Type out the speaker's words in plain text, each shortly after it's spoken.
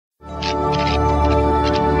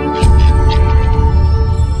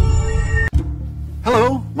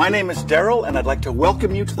My name is Daryl, and I'd like to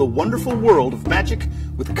welcome you to the wonderful world of magic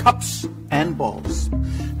with cups and balls.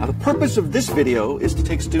 Now, the purpose of this video is to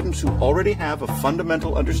take students who already have a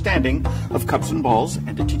fundamental understanding of cups and balls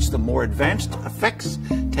and to teach them more advanced effects,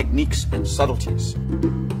 techniques, and subtleties.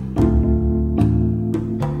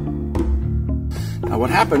 Now, what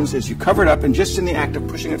happens is you cover it up, and just in the act of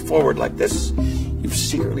pushing it forward like this, you've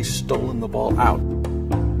secretly stolen the ball out.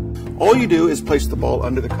 All you do is place the ball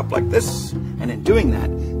under the cup like this, and in doing that,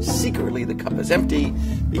 secretly the cup is empty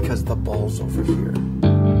because the ball's over here.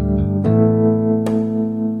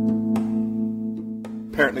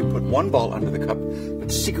 Apparently put one ball under the cup,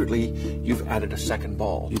 but secretly you've added a second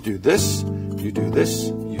ball. You do this, you do this,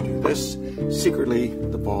 you do this. Secretly,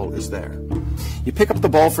 the ball is there. You pick up the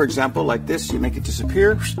ball, for example, like this, you make it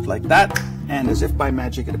disappear, like that, and as if by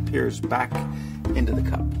magic it appears back into the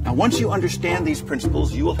cup. Now, once you understand these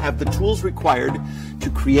principles, you will have the tools required to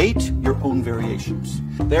create your own variations.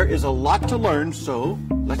 There is a lot to learn, so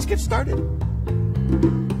let's get started.